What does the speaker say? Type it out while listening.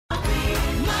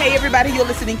Hey everybody, you're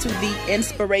listening to the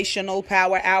Inspirational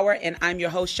Power Hour, and I'm your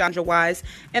host, Chandra Wise,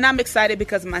 and I'm excited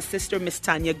because my sister, Miss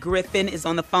Tunya Griffin, is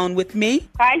on the phone with me.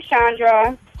 Hi,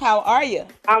 Chandra. How are you?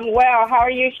 I'm well. How are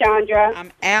you, Chandra?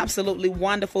 I'm absolutely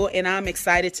wonderful, and I'm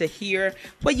excited to hear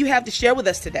what you have to share with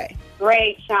us today.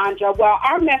 Great, Chandra. Well,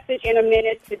 our message in a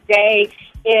minute today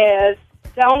is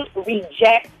don't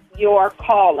reject your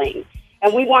calling.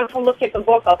 And we want to look at the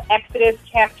book of Exodus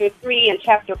chapter 3 and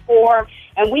chapter 4.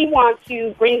 And we want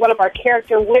to bring one of our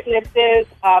character witnesses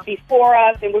before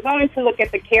us. And we're going to look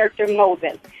at the character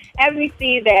Moses. As we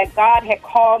see that God had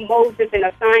called Moses and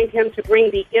assigned him to bring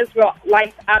the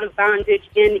Israelites out of bondage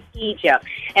in Egypt.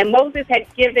 And Moses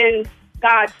had given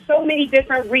God so many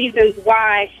different reasons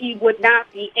why he would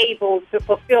not be able to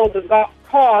fulfill the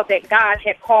call that God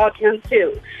had called him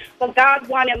to. But God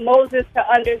wanted Moses to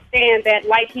understand that,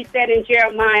 like he said in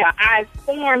Jeremiah, I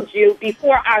formed you.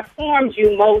 Before I formed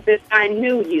you, Moses, I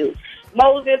knew you.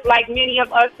 Moses, like many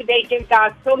of us today, gives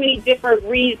God so many different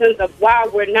reasons of why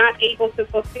we're not able to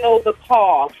fulfill the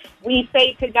call. We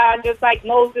say to God, just like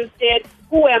Moses did,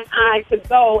 who am I to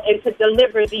go and to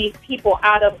deliver these people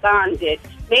out of bondage?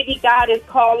 Maybe God is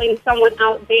calling someone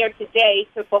out there today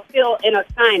to fulfill an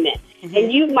assignment. Mm-hmm.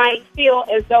 And you might feel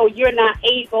as though you're not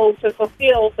able to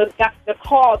fulfill the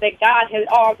call that God has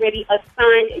already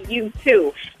assigned you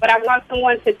to. But I want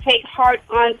someone to take heart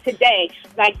on today,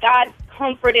 like God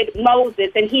comforted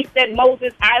Moses. And he said,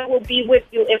 Moses, I will be with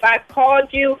you. If I've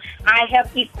called you, I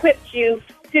have equipped you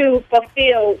to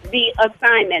fulfill the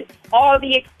assignment. All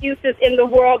the excuses in the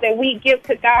world that we give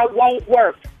to God won't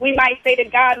work. We might say to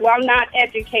God, well, I'm not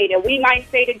educated. We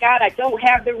might say to God, I don't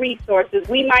have the resources.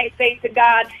 We might say to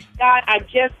God, God, I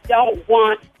just don't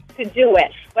want to do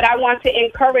it. But I want to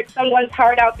encourage someone's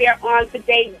heart out there on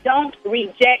today, don't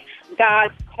reject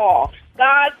God's call.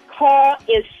 God's call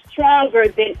is stronger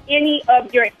than any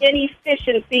of your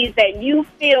inefficiencies that you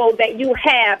feel that you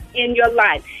have in your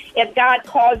life. If God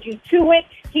calls you to it,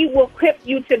 he will equip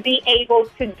you to be able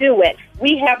to do it.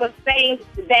 We have a saying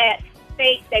that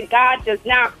states that God does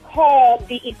not call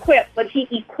the equipped, but he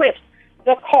equips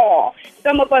the call.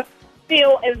 Some of us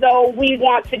feel as though we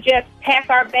want to just pack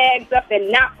our bags up and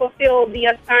not fulfill the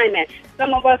assignment.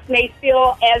 Some of us may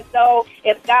feel as though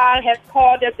if God has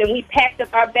called us and we packed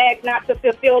up our bags not to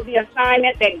fulfill the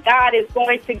assignment, that God is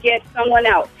going to get someone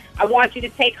else. I want you to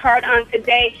take heart on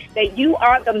today that you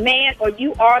are the man or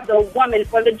you are the woman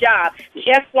for the job.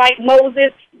 Just like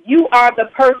Moses, you are the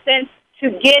person to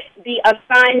get the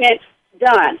assignment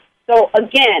done. So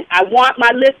again, I want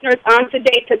my listeners on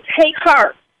today to take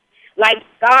heart. Like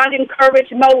God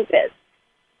encouraged Moses,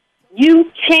 you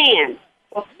can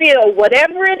fulfill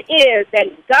whatever it is that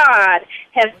God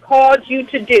has called you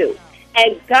to do.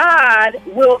 And God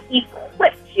will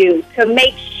equip you to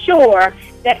make sure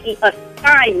that the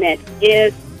assignment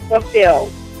is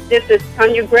fulfilled. This is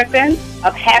Tunya Griffin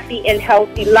of Happy and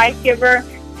Healthy Life Giver.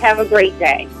 Have a great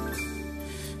day.